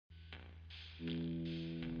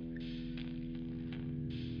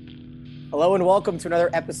Hello and welcome to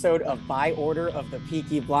another episode of By Order of the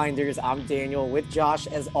Peaky Blinders. I'm Daniel with Josh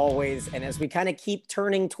as always. And as we kind of keep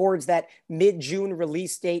turning towards that mid-June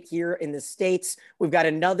release date here in the States, we've got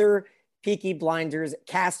another Peaky Blinders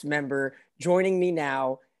cast member joining me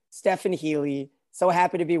now, Stephen Healy. So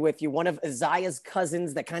happy to be with you. One of Isaiah's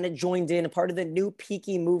cousins that kind of joined in, a part of the new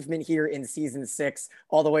Peaky movement here in season 6,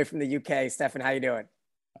 all the way from the UK. Stephen, how you doing?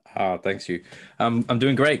 Thanks you. I'm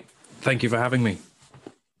doing great. Thank you for having me.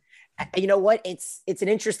 You know what? It's an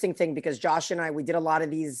interesting thing because Josh and I, we did a lot of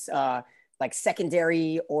these like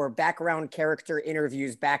secondary or background character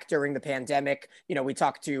interviews back during the pandemic. You know, we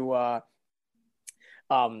talked to a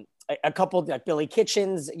couple like Billy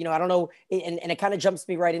Kitchens. You know, I don't know, and it kind of jumps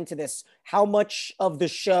me right into this. How much of the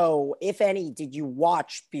show, if any, did you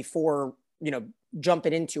watch before,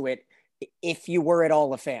 jumping into it, if you were at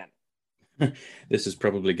all a fan? This is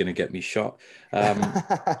probably going to get me shot.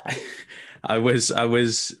 I was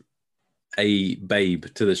a babe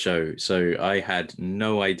to the show, so I had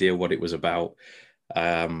no idea what it was about.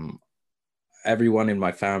 Everyone in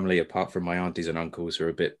my family, apart from my aunties and uncles, who are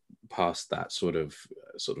a bit past that sort of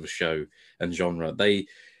show and genre,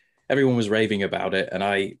 everyone was raving about it, and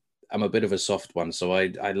I'm a bit of a soft one, so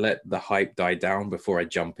I let the hype die down before I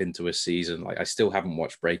jump into a season. Like I still haven't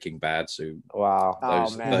watched Breaking Bad, so Wow.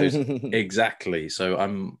 those exactly.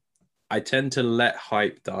 So I tend to let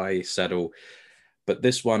hype die settle, but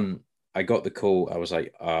this one I got the call. I was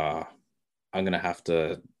like, I'm gonna have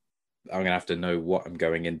to know what I'm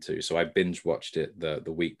going into. So I binge watched it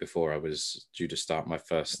the week before I was due to start my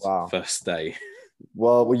first day.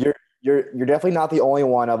 Well, you're definitely not the only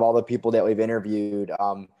one of all the people that we've interviewed.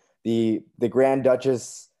 The Grand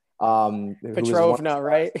Duchess, Petrovna,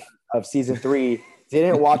 right? of season 3,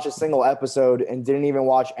 didn't watch a single episode and didn't even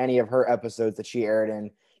watch any of her episodes that she aired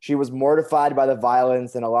in. She was mortified by the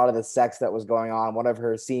violence and a lot of the sex that was going on. One of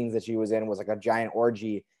her scenes that she was in was like a giant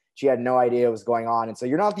orgy. She had no idea what was going on. And so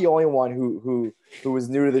you're not the only one who was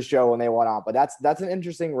new to the show when they went on. But that's an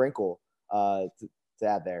interesting wrinkle to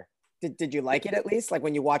add there. Did you like it at least? Like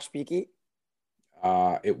when you watched Peaky?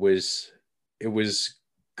 It was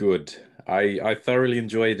good. I thoroughly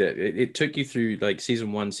enjoyed it. It took you through like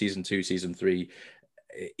season 1, season 2, season 3.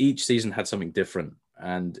 Each season had something different,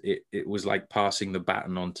 and it was like passing the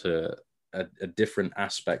baton on to a different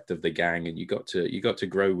aspect of the gang, and you got to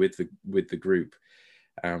grow with the group.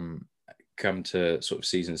 Come to sort of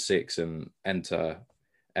season 6 and enter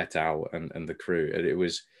et al and the crew, and it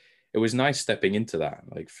was nice stepping into that,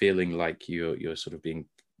 like feeling like you're sort of being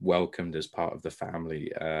welcomed as part of the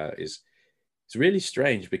family. It's really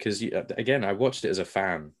strange because again, I watched it as a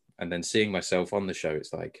fan, and then seeing myself on the show,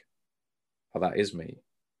 it's like, oh, that is me.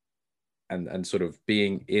 And sort of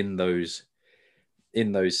being in those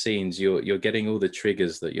scenes, you're getting all the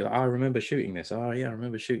triggers that you're like, oh, I remember shooting this. Oh yeah, I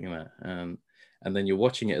remember shooting that. And then you're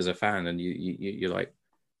watching it as a fan, and you're like,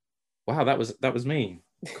 wow, that was me.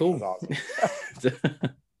 Cool. Awesome.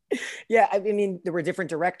 Yeah, I mean, there were different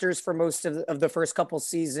directors for most of the first couple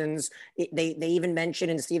seasons. They even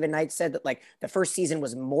mentioned, and Stephen Knight said that like the first season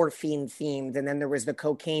was morphine themed, and then there was the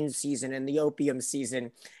cocaine season and the opium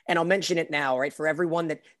season. And I'll mention it now, right? For everyone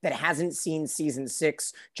that hasn't seen season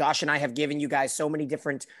 6, Josh and I have given you guys so many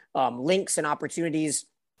different links and opportunities.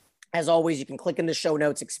 As always, you can click in the show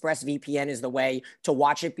notes. ExpressVPN is the way to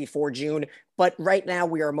watch it before June. But right now,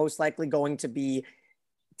 we are most likely going to be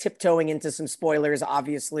tiptoeing into some spoilers.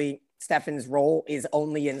 Obviously, Stefan's role is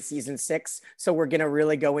only in season 6. So we're going to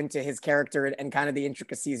really go into his character and kind of the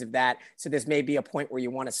intricacies of that. So this may be a point where you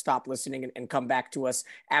want to stop listening and come back to us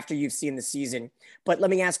after you've seen the season. But let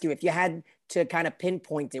me ask you, if you had to kind of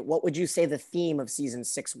pinpoint it, what would you say the theme of season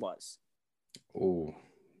 6 was? Oh,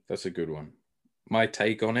 that's a good one. My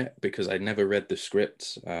take on it, because I never read the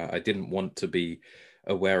script, I didn't want to be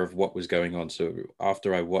aware of what was going on. So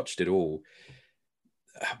after I watched it all,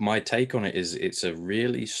 my take on it is it's a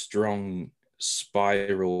really strong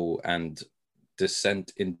spiral and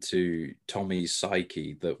descent into Tommy's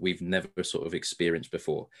psyche that we've never sort of experienced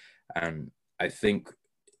before. And I think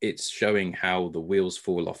it's showing how the wheels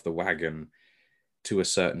fall off the wagon to a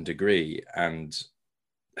certain degree, and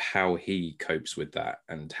how he copes with that,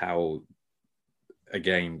 and how,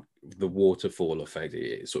 again, the waterfall effect,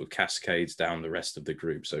 it sort of cascades down the rest of the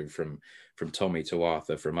group. So from Tommy to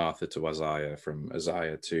Arthur, from Arthur to Isaiah, from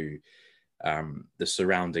Isaiah to the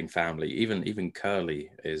surrounding family. Even Curly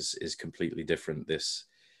is completely different this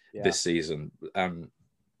season. And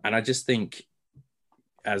I just think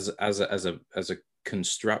as a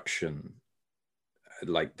construction,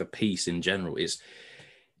 like the piece in general,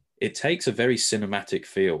 it takes a very cinematic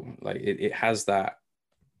feel. Like it has that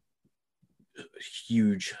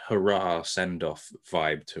huge hurrah send-off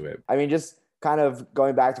vibe to it. I mean, just kind of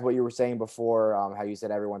going back to what you were saying before, how you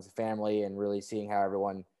said everyone's a family and really seeing how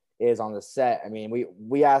everyone is on the set. I mean,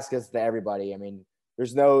 we ask this to everybody. I mean,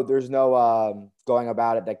 there's no going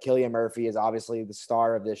about it that Cillian Murphy is obviously the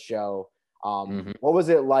star of this show. What was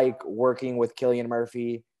it like working with Cillian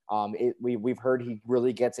Murphy? We've heard he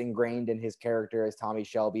really gets ingrained in his character as Tommy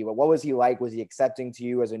Shelby, but what was he like? Was he accepting to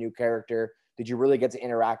you as a new character? Did you really get to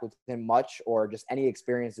interact with him much, or just any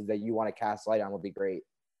experiences that you want to cast light on would be great?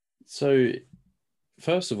 So,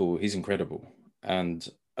 first of all, he's incredible. And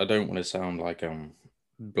I don't want to sound like I'm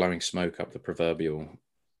blowing smoke up the proverbial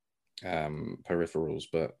peripherals,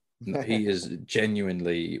 but he is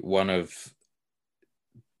genuinely one of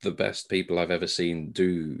the best people I've ever seen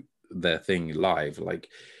do their thing live. Like,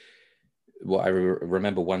 what I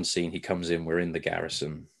remember one scene, he comes in, we're in the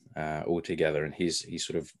garrison all together, and he's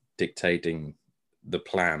sort of dictating the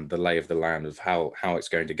plan, the lay of the land of how it's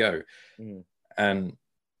going to go. And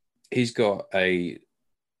he's got a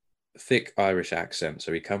thick Irish accent,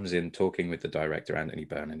 so he comes in talking with the director Anthony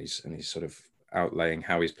Byrne, and he's sort of outlaying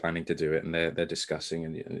how he's planning to do it, and they're discussing,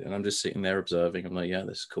 and I'm just sitting there observing. I'm like, yeah,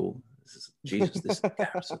 this is cool. Jesus, this is the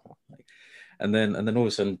garrison. Like, and then all of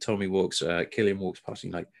a sudden, Cillian walks past,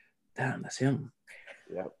 and like, damn, that's him.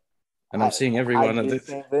 Yep. And I'm seeing everyone. I do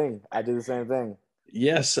the same thing.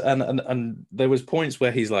 Yes, and there was points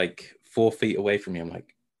where he's like 4 feet away from me. I'm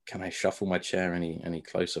like, can I shuffle my chair any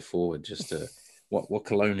closer forward just to what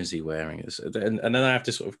cologne is he wearing? And then I have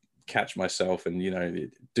to sort of catch myself and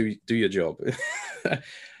do your job.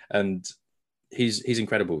 And he's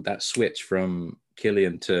incredible. That switch from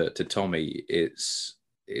Cillian to Tommy, it's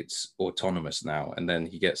autonomous now. And then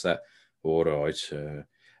he gets that all right,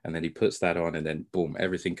 and then he puts that on, and then boom,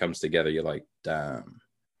 everything comes together. You're like, damn,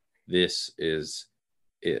 this is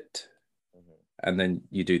it. And then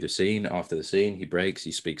you do the scene. After the scene, he breaks,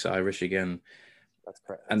 he speaks Irish again. That's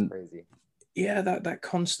crazy. Yeah, that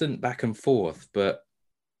constant back and forth, but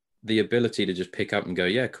the ability to just pick up and go,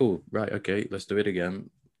 yeah, cool, right, okay, let's do it again.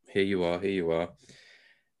 Here you are.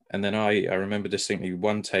 And then I remember distinctly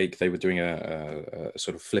one take, they were doing a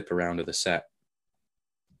sort of flip around of the set.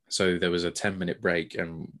 So there was a 10-minute break,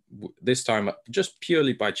 and this time, just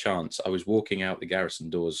purely by chance, I was walking out the garrison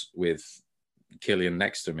doors with Cillian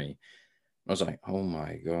next to me. I was like, oh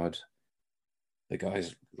my God, the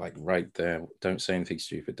guy's like right there. Don't say anything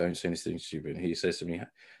stupid. Don't say anything stupid. And he says to me,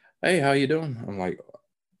 hey, how you doing? I'm like,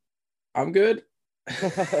 I'm good.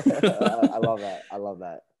 I love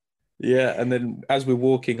that. Yeah. And then as we're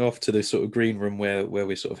walking off to the sort of green room where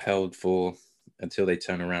we're sort of held for until they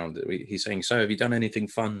turn around, he's saying, so have you done anything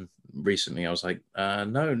fun recently? I was like,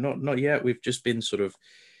 no, not yet. We've just been sort of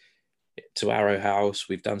to Arrow House.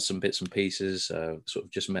 We've done some bits and pieces, sort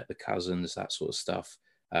of just met the cousins, that sort of stuff.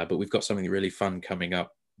 But we've got something really fun coming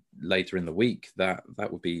up later in the week.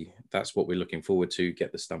 That's what we're looking forward to,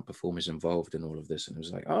 get the stunt performers involved in all of this. And it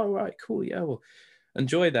was like, oh, right, cool. Yeah, well,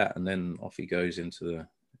 enjoy that. And then off he goes into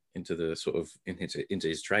the sort of into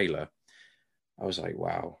his trailer. I was like,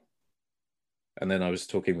 wow. And then I was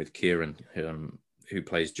talking with Kieran, who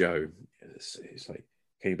plays Joe. He's like,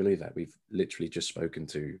 can you believe that? We've literally just spoken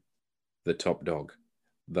to the top dog,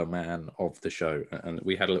 the man of the show. And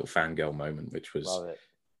we had a little fangirl moment, which was... Love it.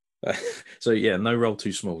 So yeah, no role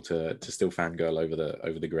too small to still fangirl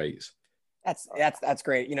over the greats. That's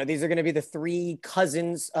great. These are going to be the three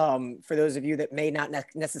cousins. For those of you that may not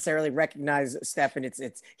necessarily recognize Stefan,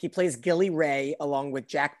 he plays Gilly Ray along with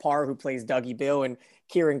Jack Parr, who plays Dougie Bill, and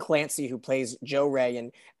Kieran Clancy, who plays Joe Ray.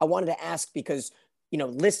 And I wanted to ask because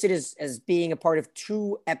listed as being a part of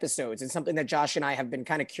 2 episodes, and something that Josh and I have been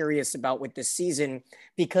kind of curious about with this season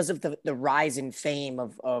because of the rise in fame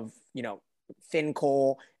of Finn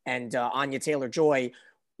Cole and Anya Taylor-Joy.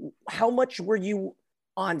 How much were you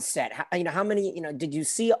on set? How many, did you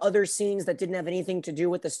see other scenes that didn't have anything to do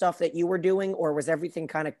with the stuff that you were doing, or was everything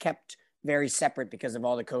kind of kept very separate because of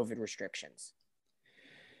all the COVID restrictions?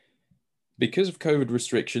 Because of COVID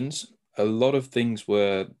restrictions, a lot of things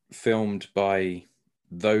were filmed by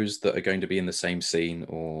those that are going to be in the same scene,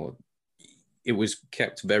 or it was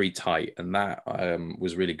kept very tight, and that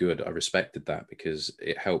was really good. I respected that because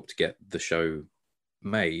it helped get the show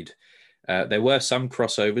made. There were some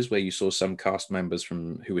crossovers where you saw some cast members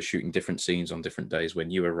who were shooting different scenes on different days.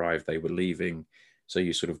 When you arrived, they were leaving, so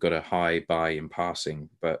you sort of got a hi bye in passing,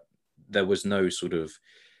 but there was no sort of,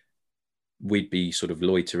 we'd be sort of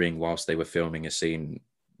loitering whilst they were filming a scene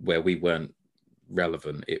where we weren't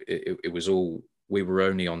relevant. It was all, we were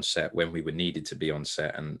only on set when we were needed to be on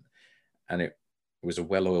set, and it was a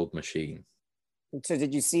well-oiled machine. So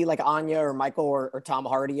did you see like Anya or Michael or Tom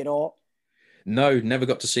Hardy at all? No, never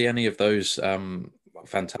got to see any of those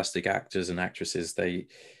fantastic actors and actresses.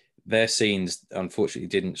 Their scenes unfortunately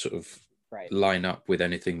didn't sort of Right. line up with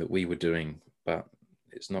anything that we were doing, but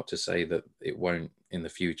it's not to say that it won't in the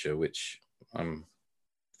future, which I'm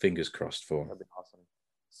fingers crossed for. That'd be awesome.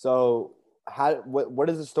 So, what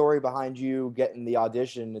is the story behind you getting the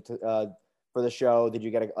audition for the show? Did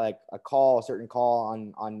you get a certain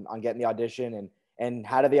call on getting the audition, and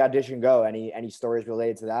how did the audition go? Any stories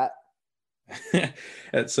related to that?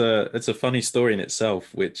 It's a funny story in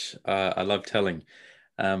itself, which I love telling.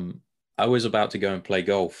 I was about to go and play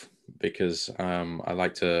golf because I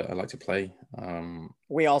like to play.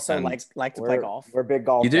 We also and like to play golf. We're big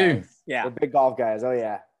golf You do? guys. Yeah. We're big golf guys. Oh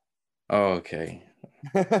yeah. Oh, okay.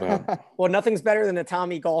 Well, Well, nothing's better than the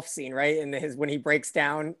Tommy golf scene, right? And his when he breaks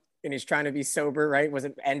down and he's trying to be sober, right? Was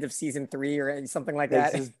it end of season 3 or something like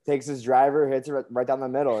that? Takes his driver, hits it right down the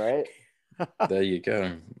middle, right? there you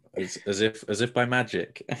go. As if by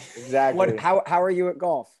magic. Exactly. How are you at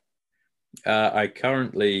golf? I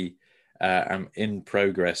currently am in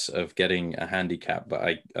progress of getting a handicap, but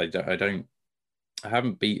I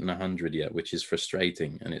haven't beaten 100 yet, which is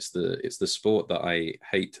frustrating. And it's the sport that I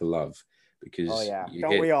hate to love because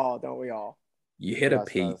Don't we all? You hit a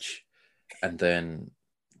peach, and then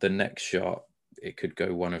the next shot it could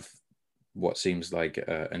go one of what seems like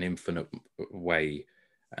an infinite way,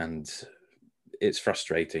 and it's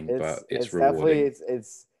frustrating, but it's rewarding. Definitely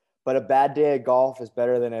but a bad day at golf is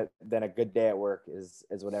better than a good day at work is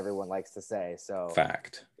what everyone likes to say. So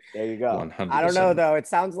fact. There you go. 100%. I don't know though. It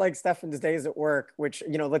sounds like Stefan's days at work, which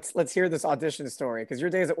let's hear this audition story because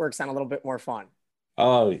your days at work sound a little bit more fun.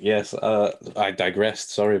 Oh yes, I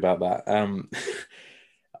digressed. Sorry about that.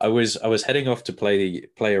 I was heading off to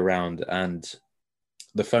play around, and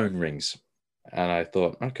the phone rings, and I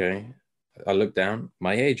thought, okay. I looked down,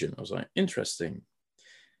 my agent. I was like, interesting,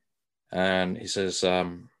 and he says,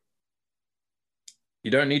 "You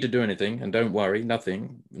don't need to do anything, and don't worry,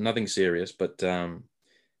 nothing serious, but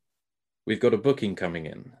we've got a booking coming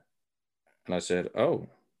in." And I said, "Oh,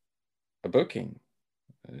 a booking?"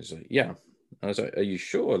 And he's like, "Yeah." And I was like, "Are you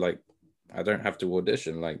sure? Like, I don't have to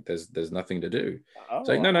audition. Like, there's nothing to do." It's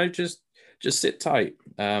like, no, just sit tight.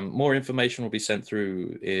 More information will be sent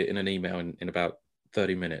through in an email in about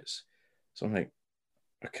 30 minutes. So I'm like,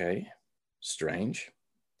 okay, strange.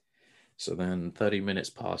 So then 30 minutes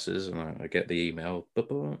passes, and I get the email.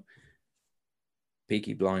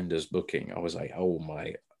 Peaky Blinders booking. I was like, oh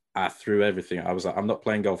my! I threw everything. I was like, I'm not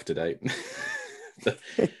playing golf today. I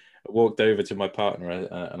walked over to my partner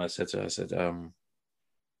and I said to her,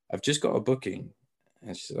 I've just got a booking.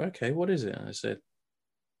 And she said, okay, what is it? And I said,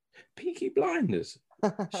 Peaky Blinders.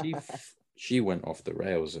 She went off the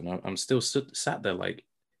rails, and I'm still sat there like,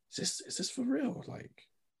 is this for real? Like,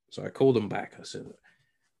 so I called them back. I said,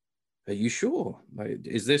 are you sure? Like,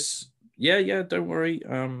 is this? Yeah, don't worry.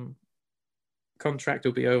 Contract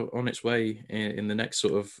will be on its way in the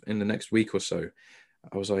next week or so.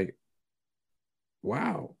 I was like,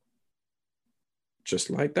 wow, just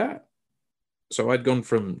like that. So I'd gone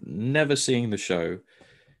from never seeing the show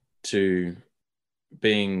to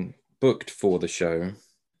being booked for the show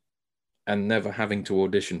and never having to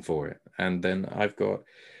audition for it. And then I've got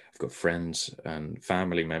friends and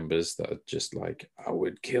family members that are just like, I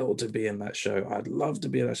would kill to be in that show. I'd love to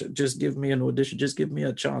be in that show. Just give me an audition. Just give me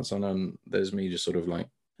a chance. And then there's me just sort of like,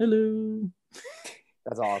 hello.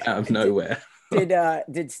 That's awesome. Out of nowhere.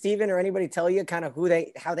 Did Steven or anybody tell you kind of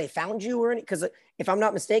how they found you or any? Because if I'm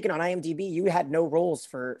not mistaken, on IMDb, you had no roles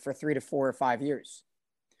for 3 to 4 or 5 years.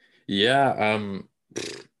 Yeah.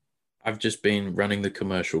 I've just been running the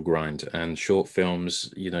commercial grind and short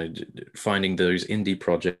films, finding those indie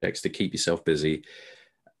projects to keep yourself busy.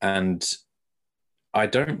 And I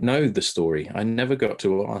don't know the story. I never got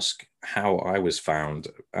to ask how I was found.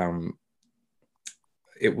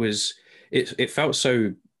 It felt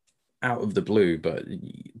so out of the blue, but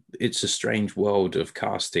it's a strange world of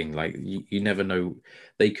casting. Like you never know.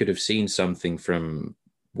 They could have seen something from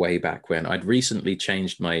way back when. I'd recently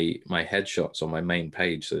changed my headshots on my main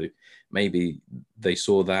page, so maybe they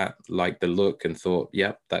saw that, liked the look, and thought,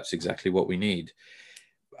 yep, that's exactly what we need.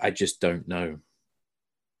 I just don't know.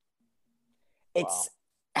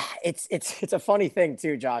 It's a funny thing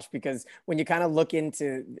too, Josh, because when you kind of look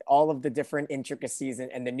into all of the different intricacies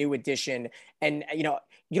and the new edition, and you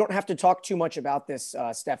don't have to talk too much about this,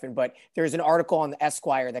 Stefan, but there's an article on the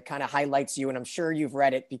Esquire that kind of highlights you, and I'm sure you've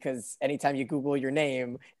read it because anytime you Google your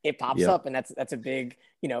name, it pops up, and that's a big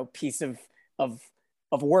piece of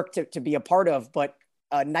work to be a part of. But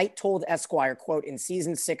Knight told Esquire, quote, in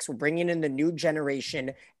season 6, we're bringing in the new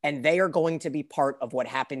generation, and they are going to be part of what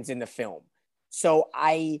happens in the film. So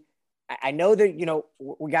I I know that, you know,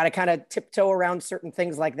 we got to kind of tiptoe around certain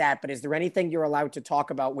things like that, but is there anything you're allowed to talk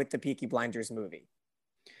about with the Peaky Blinders movie?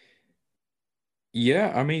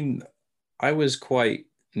 Yeah, I mean, I was quite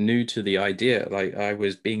new to the idea. Like I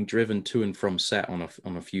was being driven to and from set on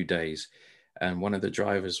a few days, and one of the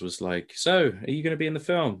drivers was like, "So, are you going to be in the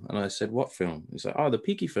film?" And I said, "What film?" He's like, "Oh, the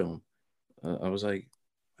Peaky film." I was like,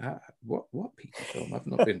 "What Peaky film? I've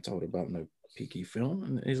not been told about no Peaky film."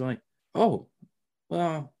 And he's like, "Oh,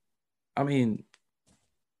 well, I mean,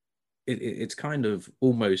 it's kind of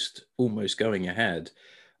almost going ahead."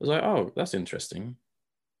 I was like, "Oh, that's interesting."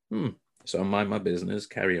 Hmm. So I mind my business,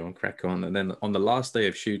 carry on, crack on. And then on the last day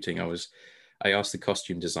of shooting, I asked the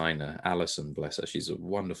costume designer, Alison, bless her, she's a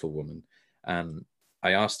wonderful woman. And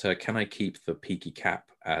I asked her, can I keep the peaky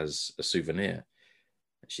cap as a souvenir?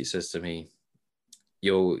 She says to me,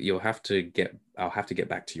 you'll have to I'll have to get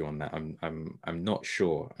back to you on that. I'm not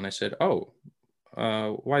sure. And I said, oh,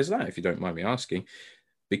 why is that, if you don't mind me asking?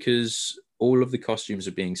 Because all of the costumes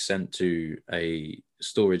are being sent to a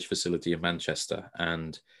storage facility in Manchester,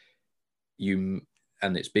 and you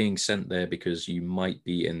and it's being sent there because you might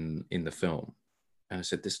be in the film. And I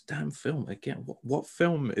said, this damn film again, what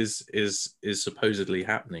film is supposedly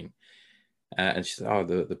happening? And she said, oh,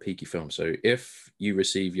 the Peaky film. So if you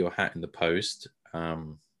receive your hat in the post,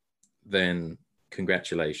 then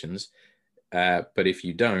congratulations, but if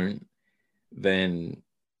you don't, then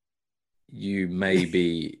you may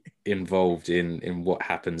be involved in what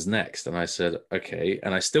happens next. And I said, okay.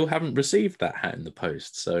 And I still haven't received that hat in the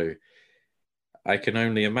post, so I can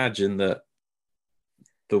only imagine that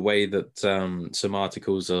the way that some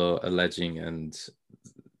articles are alleging, and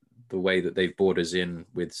the way that they've brought us in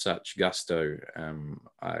with such gusto,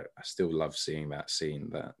 I still love seeing that scene.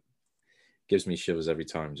 That gives me shivers every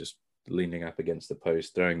time, just leaning up against the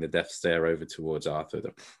post, throwing the death stare over towards Arthur.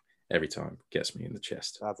 Every time gets me in the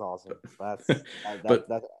chest. That's awesome. But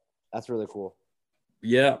That's really cool.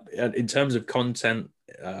 Yeah, in terms of content,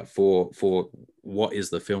 for what is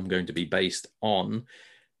the film going to be based on,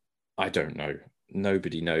 I don't know.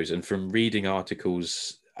 Nobody knows. And from reading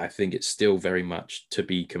articles, I think it's still very much to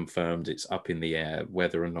be confirmed. It's up in the air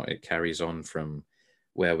whether or not it carries on from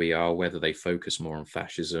where we are, whether they focus more on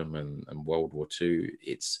fascism and World War II.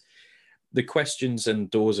 It's the questions and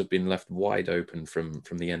doors have been left wide open from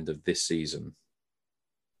the end of this season.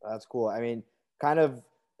 That's cool. I mean,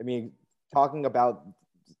 talking about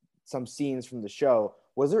some scenes from the show,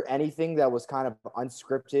 was there anything that was kind of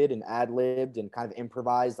unscripted and ad-libbed and kind of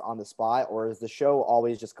improvised on the spot, or is the show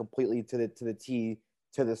always just completely to the T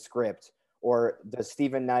to the script? Or does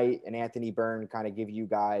Stephen Knight and Anthony Byrne kind of give you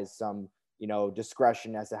guys some, you know,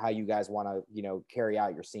 discretion as to how you guys want to, you know, carry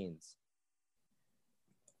out your scenes?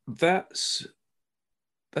 That's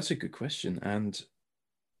a good question. And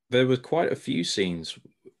there were quite a few scenes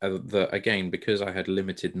that, again, because I had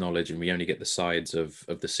limited knowledge and we only get the sides of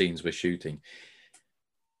the scenes we're shooting,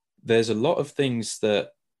 there's a lot of things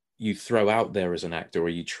that you throw out there as an actor, or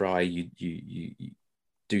you try, you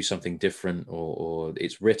do something different, or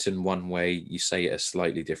it's written one way, you say it a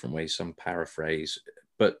slightly different way, some paraphrase,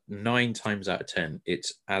 but 9 times out of 10,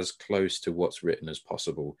 it's as close to what's written as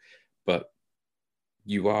possible. But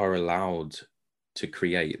you are allowed to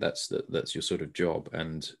create. That's your sort of job.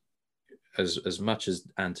 And as much as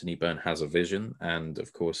Anthony Byrne has a vision, and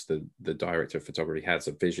of course the director of photography has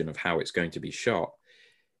a vision of how it's going to be shot,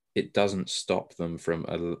 it doesn't stop them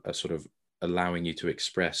from a sort of allowing you to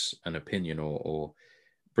express an opinion or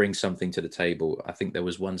bring something to the table. I think there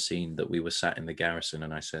was one scene that we were sat in the garrison,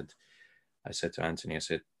 and I said to Anthony, I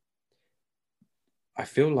said, I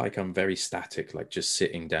feel like I'm very static, like just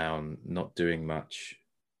sitting down, not doing much.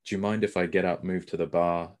 Do you mind if I get up, move to the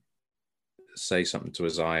bar, say something to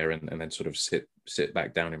Isaiah, and then sort of sit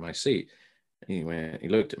back down in my seat? He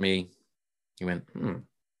looked at me, he went,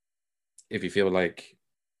 if you feel like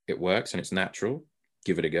it works and it's natural,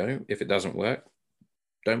 give it a go. If it doesn't work,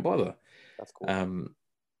 don't bother. That's cool.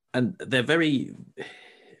 And they're very,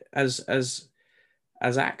 as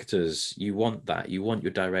actors, you want that. You want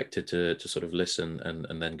your director to sort of listen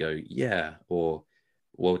and then go, yeah, or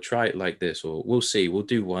we'll try it like this, or we'll see, we'll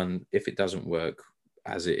do one. If it doesn't work,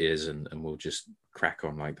 as it is, and we'll just crack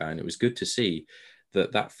on like that. And it was good to see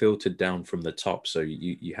that filtered down from the top. So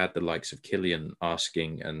you had the likes of Killian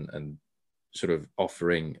asking and sort of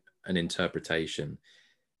offering an interpretation.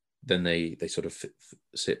 Then they sort of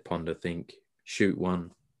sit, ponder, think, shoot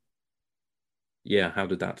one. Yeah, how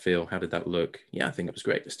did that feel? How did that look? Yeah, I think it was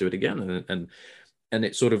great. Let's do it again. And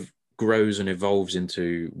it sort of grows and evolves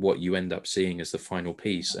into what you end up seeing as the final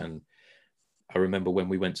piece. And I remember when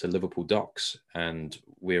we went to Liverpool Docks and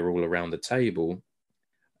we were all around the table,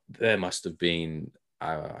 there must have been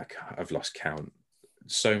I've lost count.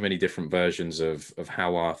 So many different versions of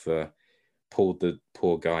how Arthur pulled the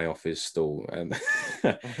poor guy off his stool, and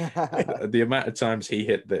the amount of times he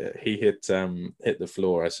hit the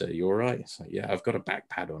floor. I said, "You all right?" It's like, "Yeah, I've got a back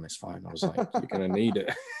pad on. It's fine." I was like, "You're gonna need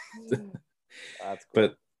it." That's cool.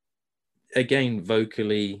 But again,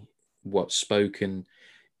 vocally, what's spoken,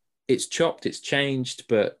 it's chopped, it's changed,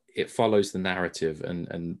 but it follows the narrative,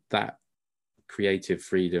 and that creative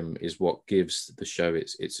freedom is what gives the show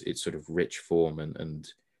its sort of rich form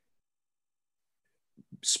and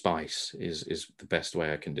spice is the best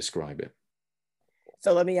way I can describe it.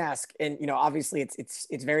 So let me ask, and obviously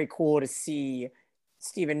it's very cool to see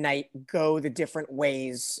Stephen Knight go the different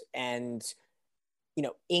ways and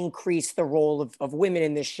increase the role of women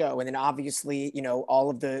in this show, and then obviously all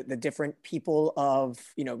of the different people of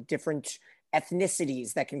different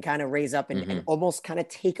ethnicities that can kind of raise up and almost kind of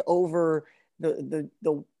take over the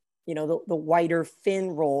whiter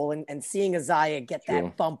Finn role, and seeing Isaiah get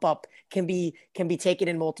that bump up can be taken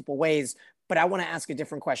in multiple ways. But I want to ask a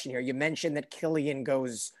different question here. You mentioned that Killian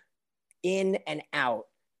goes in and out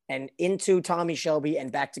and into Tommy Shelby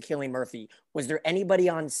and back to Cillian Murphy. Was there anybody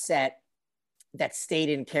on set that stayed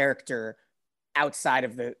in character outside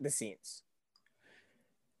of the scenes?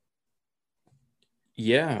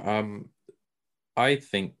 Yeah, I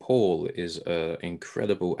think Paul is an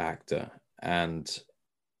incredible actor, and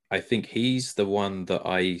I think he's the one that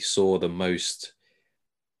I saw the most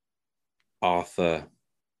Arthur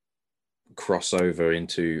crossover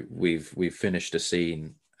into. We've finished a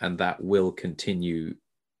scene, and that will continue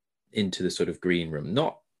into the sort of green room.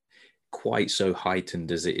 Not quite so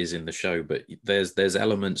heightened as it is in the show, but there's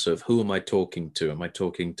elements of, who am I talking to? Am I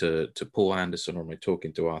talking to Paul Anderson, or am I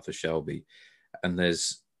talking to Arthur Shelby? And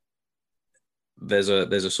there's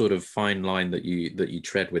a sort of fine line that you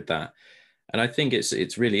tread with that. And I think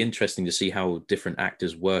it's really interesting to see how different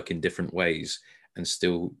actors work in different ways and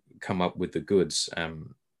still come up with the goods.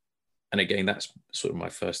 And again, that's sort of my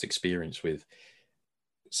first experience with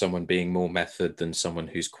someone being more method than someone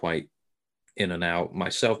who's quite in and out.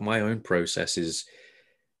 Myself, my own process is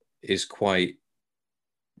quite,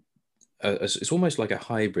 it's almost like a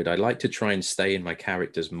hybrid. I like to try and stay in my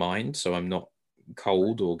character's mind, so I'm not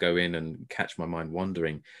cold or go in and catch my mind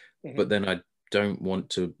wandering. But then I don't want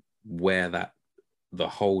to wear that the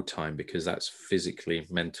whole time, because that's physically,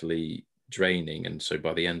 mentally draining. And so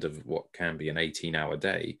by the end of what can be an 18-hour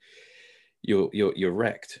day, you're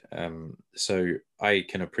wrecked. So I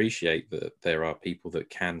can appreciate that there are people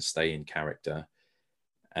that can stay in character,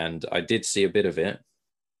 and I did see a bit of it,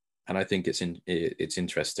 and I think it's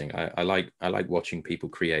interesting. I like watching people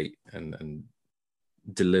create and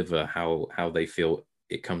deliver how they feel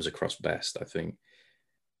it comes across best, I think.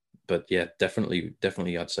 But yeah, definitely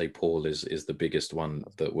I'd say Paul is the biggest one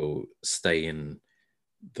that will stay in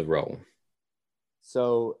the role.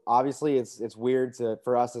 So obviously it's weird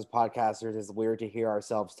for us as podcasters, it's weird to hear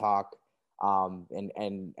ourselves talk,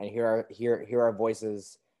 and hear our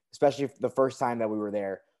voices, especially the first time that we were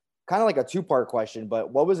there. Kind of like a two-part question,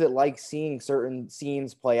 but what was it like seeing certain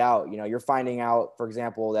scenes play out? You're finding out, for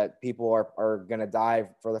example, that people are going to die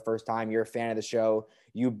for the first time. You're a fan of the show.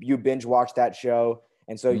 You binge watch that show.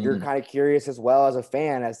 And so you're kind of curious as well as a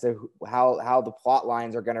fan as to how the plot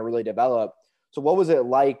lines are going to really develop. So what was it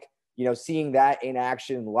like, seeing that in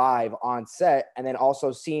action live on set, and then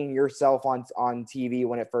also seeing yourself on TV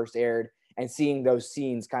when it first aired and seeing those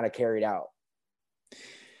scenes kind of carried out?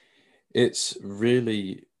 It's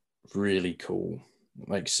really, really cool.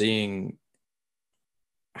 Like, seeing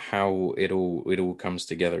how it all comes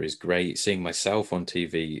together is great. Seeing myself on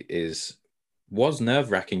TV was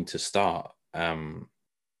nerve-wracking to start.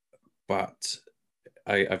 But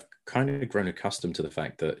I've kind of grown accustomed to the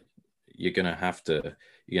fact that you're gonna have to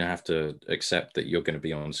accept that you're going to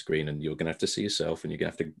be on screen, and you're going to have to see yourself, and you're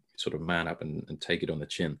going to have to sort of man up and take it on the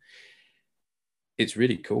chin. It's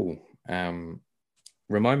really cool.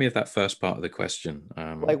 Remind me of that first part of the question.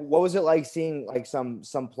 Like, what was it like seeing like some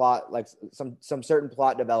plot, like some certain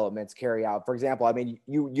plot developments carry out? For example, I mean,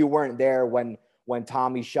 you weren't there when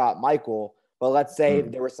Tommy shot Michael, but let's say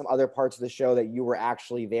there were some other parts of the show that you were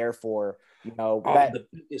actually there for. The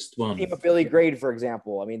biggest one, Team of Billy Grade, for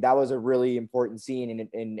example. I mean, that was a really important scene.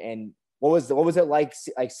 And what was it like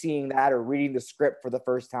seeing that, or reading the script for the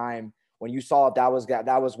first time when you saw that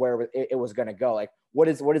was where it was going to go? Like, what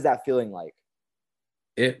is that feeling like?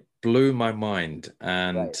 It blew my mind,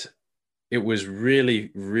 and it was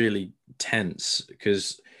really, really tense,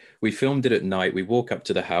 because we filmed it at night. We walk up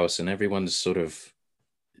to the house, and everyone's sort of,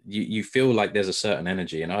 you feel like there's a certain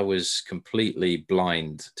energy, and I was completely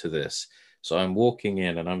blind to this. So I'm walking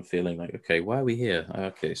in and I'm feeling like, okay, why are we here?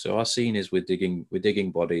 Okay, so our scene is we're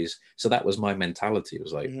digging bodies. So that was my mentality. It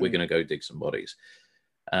was like, we're gonna go dig some bodies.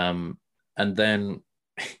 And then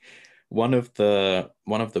one of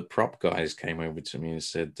the prop guys came over to me and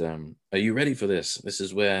said, "Are you ready for this? This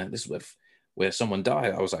is where someone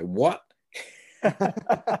died." I was like, "What?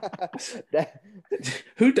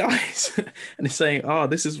 Who dies?" And he's saying, "Oh,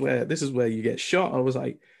 this is where you get shot." I was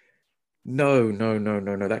like, "No, no, no,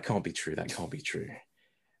 no, no. That can't be true. That can't be true."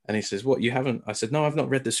 And he says, "What, you haven't?" I said, "No, I've not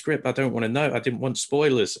read the script. I don't want to know. I didn't want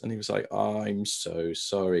spoilers." And he was like, "I'm so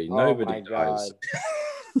sorry. Oh my Nobody dies." God.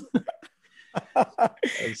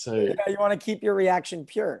 And so Yeah, you want to keep your reaction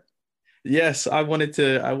pure. yes, I wanted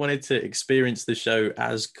to experience the show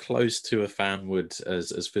as close to a fan would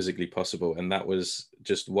as physically possible, and that was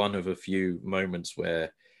just one of a few moments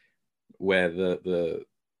where the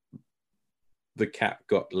cat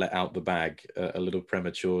got let out the bag a little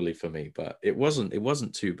prematurely for me. But it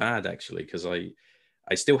wasn't too bad actually, because I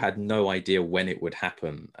still had no idea when it would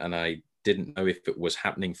happen, and I didn't know if it was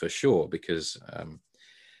happening for sure, because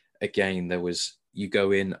again, there was, you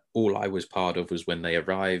go in, all I was part of was when they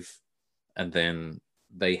arrive, and then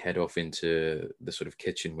they head off into the sort of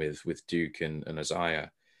kitchen with Duke and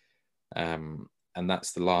Isaiah. And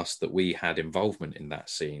that's the last that we had involvement in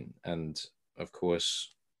that scene. And of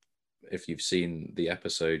course, if you've seen the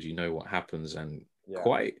episode, you know what happens, and Yeah.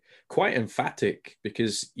 quite emphatic,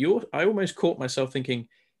 because I almost caught myself thinking,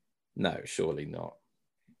 no, surely not.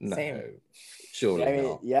 No, Same. surely I mean,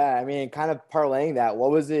 not. yeah, I mean, kind of parlaying that. What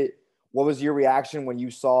was your reaction when you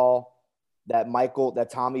saw that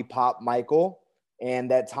Tommy popped Michael, and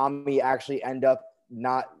that Tommy actually end up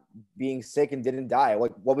not being sick and didn't die?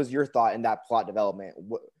 Like, what was your thought in that plot development?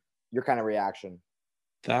 What your kind of reaction?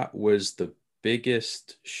 That was the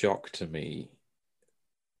biggest shock to me.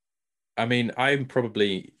 I mean, I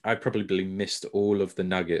probably missed all of the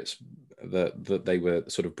nuggets that they were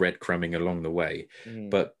sort of breadcrumbing along the way.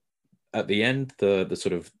 But at the end, the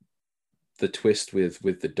sort of the twist with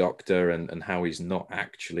the doctor and how he's not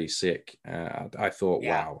actually sick, I thought,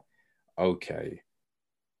 Yeah. wow, okay,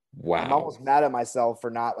 I'm wow, almost mad at myself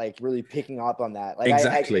for not like really picking up on that. Like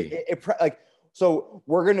exactly. like so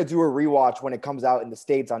we're gonna do a rewatch when it comes out in the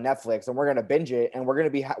States on Netflix, and we're gonna binge it, and we're gonna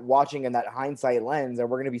be watching in that hindsight lens, and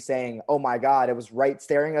we're gonna be saying, "Oh my God, it was right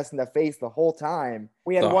staring us in the face the whole time."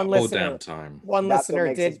 We had The one whole damn listener. time. One That's what listener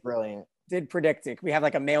makes this brilliant. did predict it. We have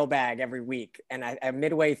like a mailbag every week, and I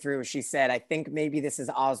midway through, she said, "I think maybe this is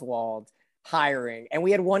Oswald hiring." And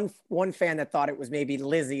we had one fan that thought it was maybe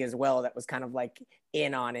Lizzie as well, that was kind of like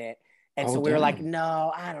in on it. And Oh, so we were like, damn.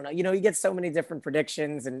 no, I don't know. You get so many different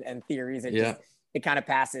predictions and theories. Yeah. It kind of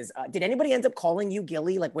passes. Did anybody end up calling you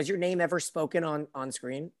Gilly? Like, was your name ever spoken on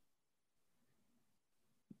screen?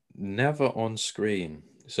 Never on screen.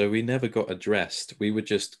 So we never got addressed. We were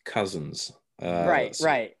just cousins. Right, So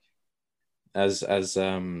right. as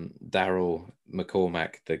Daryl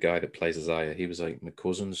McCormack, the guy that plays Isaiah, he was like, "My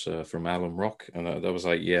cousins from Alum Rock," and I was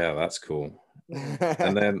like, "Yeah, that's cool."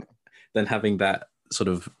 And then having that sort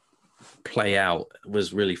of play out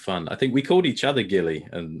was really fun. I think we called each other Gilly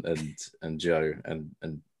and Joe and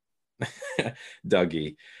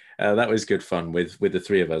Dougie. That was good fun with the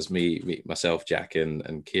three of us, me myself, Jack,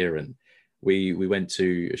 and Kieran. We went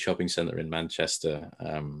to a shopping centre in Manchester,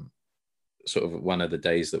 sort of one of the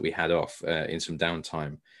days that we had off in some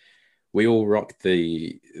downtime. We all rocked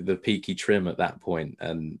the peaky trim at that point,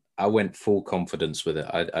 and I went full confidence with it.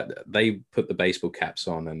 They put the baseball caps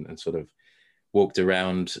on and sort of walked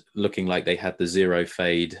around looking like they had the zero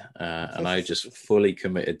fade, and I just fully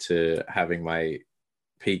committed to having my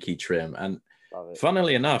peaky trim. And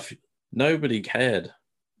funnily enough, nobody cared,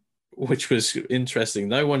 which was interesting.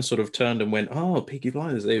 No one sort of turned and went, "Oh, Peaky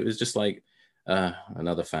Blinders." It was just like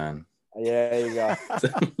another fan. Yeah, there you go.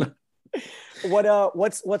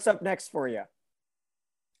 What's up next for you?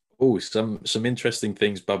 Oh, some interesting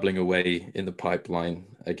things bubbling away in the pipeline.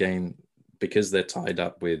 Again, because they're tied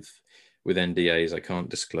up with NDAs, I can't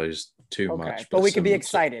disclose too much. But we could be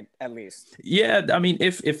excited at least. Yeah, I mean,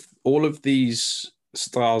 if all of these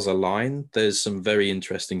stars align, there's some very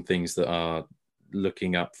interesting things that are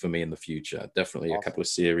looking up for me in the future. Definitely a couple of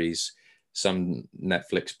series, some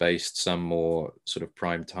Netflix based, some more sort of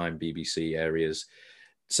prime time BBC areas.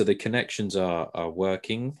 So the connections are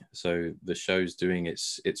working. So the show's doing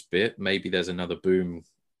its bit. Maybe there's another boom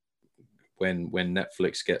when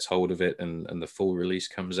Netflix gets hold of it and the full release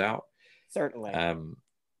comes out. Certainly.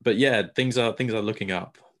 But yeah, things are looking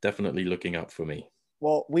up. Definitely looking up for me.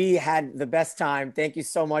 Well, we had the best time. Thank you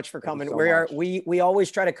so much for coming. So we always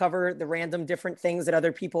try to cover the random different things that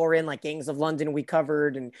other people are in, like Gangs of London we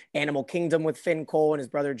covered, and Animal Kingdom with Finn Cole and his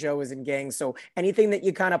brother Joe is in Gangs. So anything that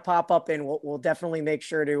you kind of pop up in, we'll definitely make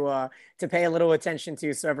sure to pay a little attention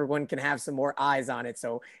to, so everyone can have some more eyes on it.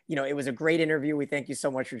 So, it was a great interview. We thank you so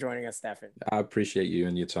much for joining us, Stefan. I appreciate you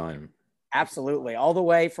and your time. Absolutely. All the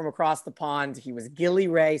way from across the pond. He was Gilly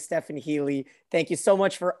Ray, Stefan Healy. Thank you so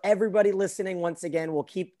much for everybody listening. Once again, we'll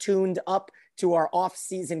keep tuned up to our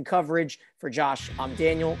off-season coverage. For Josh, I'm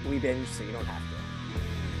Daniel. We binge so you don't have to.